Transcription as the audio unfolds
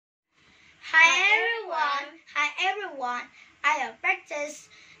1, I have practiced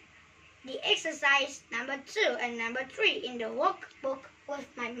the exercise number 2 and number 3 in the workbook with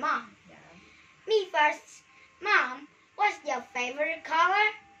my mom. Yeah. Me first. Mom, what's your favorite color?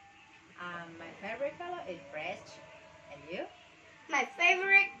 My favorite color is red. And you? My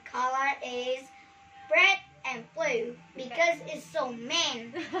favorite color is red and blue because it's so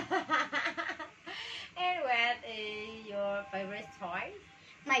man. And what is your favorite toy?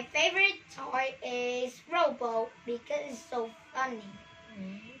 My favorite toy is Robo because it's so funny.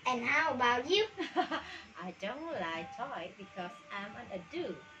 And how about you? I don't like toy because I'm an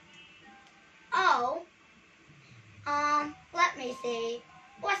adult. Oh, let me see.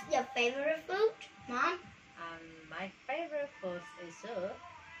 What's your favorite food, Mom? My favorite food is soup.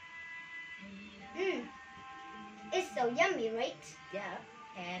 It's so yummy, right? Yeah.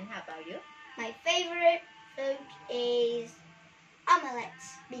 And how about you? My favorite food is omelette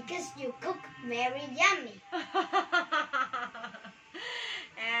because you cook very yummy.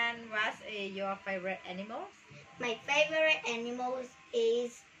 And what is your favorite animal? My favorite animal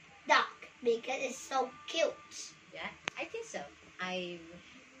is dog because it's so cute. Yeah, I think so. I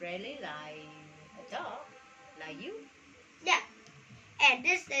really like a dog, like you. Yeah, and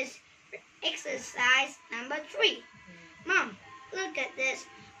this is exercise number 3. Mom, look at this.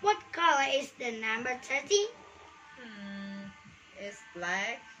 What color is the number 30? It's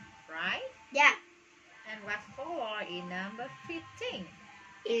black, right? Yeah. And what color is number 15?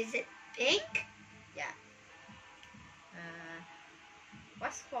 Is it pink? Yeah.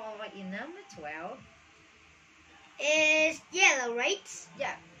 What color is number 12? Is yellow, right?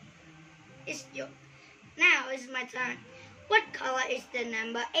 Yeah. Now it's my turn. What color is the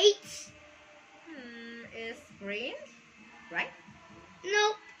number 8? It's green, right?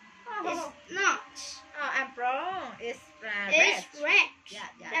 Nope, Oh, it's not. I'm wrong. It's red. It's red. Yeah,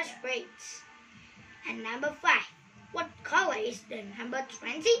 That's yeah. great. And number 5. What color is the number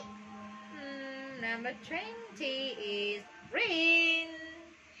 20? Number 20 is green.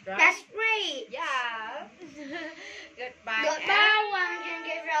 Right? That's great. Yeah. Goodbye. Goodbye, one. Thank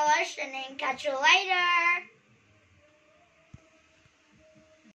you for listening. Catch you later.